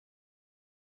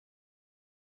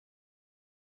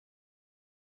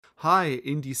Hi,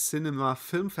 Indiecinema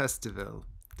Film Festival.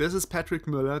 This is Patrick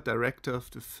Müller, director of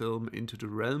the film Into the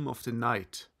Realm of the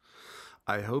Night.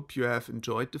 I hope you have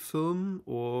enjoyed the film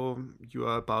or you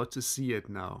are about to see it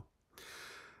now.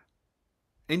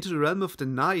 Into the Realm of the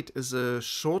Night is a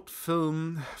short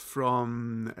film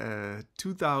from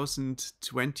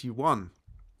 2021.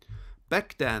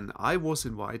 Back then, I was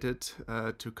invited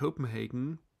to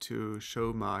Copenhagen to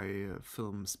show my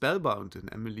film Spellbound, an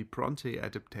Emily Bronte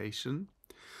adaptation.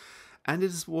 And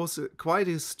it was quite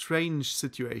a strange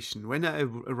situation. When I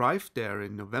arrived there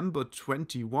in November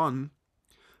 21,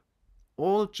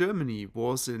 all Germany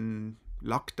was in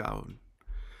lockdown.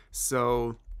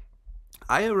 So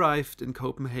I arrived in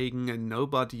Copenhagen and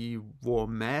nobody wore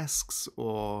masks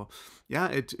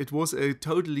it was a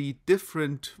totally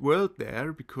different world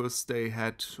there because they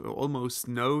had almost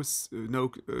no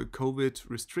COVID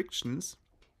restrictions.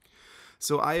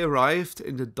 So I arrived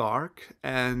in the dark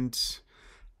and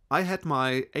I had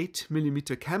my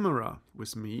 8mm camera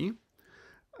with me.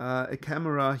 A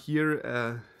camera here,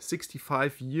 a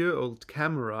 65-year-old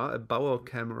camera, a Bauer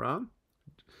camera,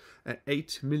 an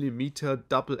 8mm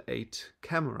double-8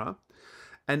 camera.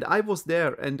 And I was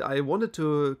there and I wanted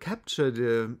to capture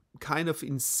the kind of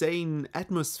insane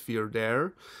atmosphere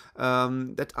there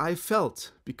that I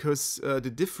felt because the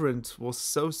difference was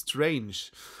so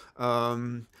strange.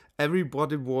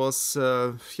 Everybody was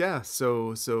so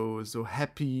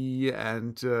happy,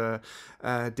 and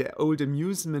the old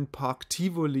amusement park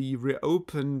Tivoli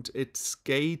reopened its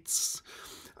gates,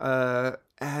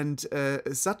 and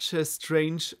such a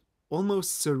strange,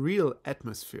 almost surreal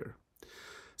atmosphere.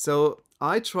 So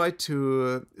I tried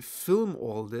to film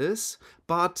all this,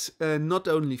 but not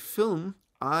only film.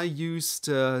 I used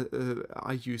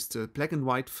black and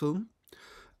white film,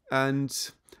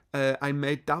 and I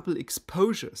made double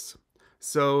exposures.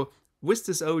 So with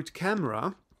this old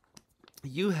camera,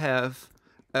 you have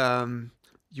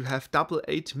double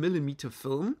 8mm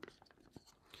film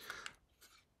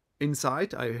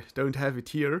inside. I don't have it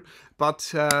here,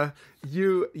 but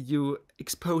you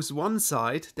expose one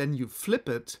side, then you flip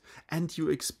it, and you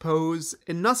expose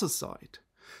another side.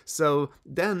 So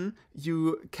then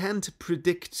you can't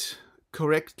predict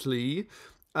correctly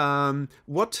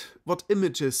what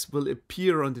images will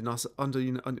appear on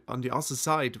the other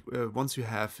side once you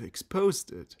have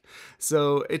exposed it.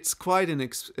 So it's quite an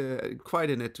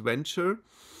adventure.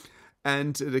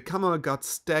 And the camera got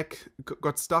stuck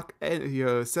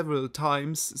several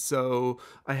times, so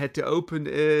I had to open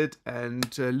it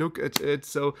and look at it.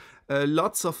 So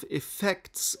lots of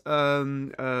effects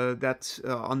that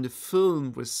on the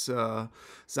film with some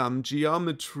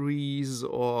geometries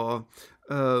or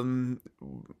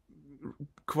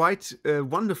quite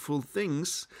wonderful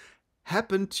things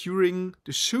happened during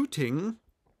the shooting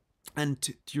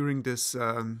and during this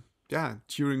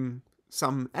during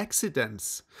some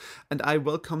accidents, and I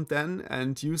welcomed them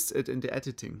and used it in the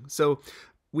editing. So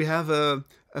we have a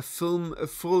film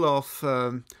full of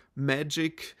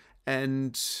magic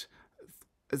and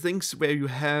things where you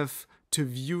have to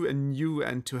view anew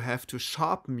and to have to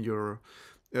sharpen your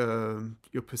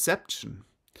perception.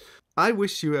 I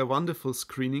wish you a wonderful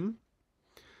screening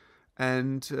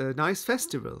and a nice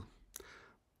festival.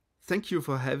 Thank you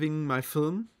for having my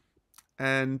film,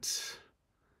 and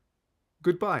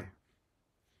goodbye.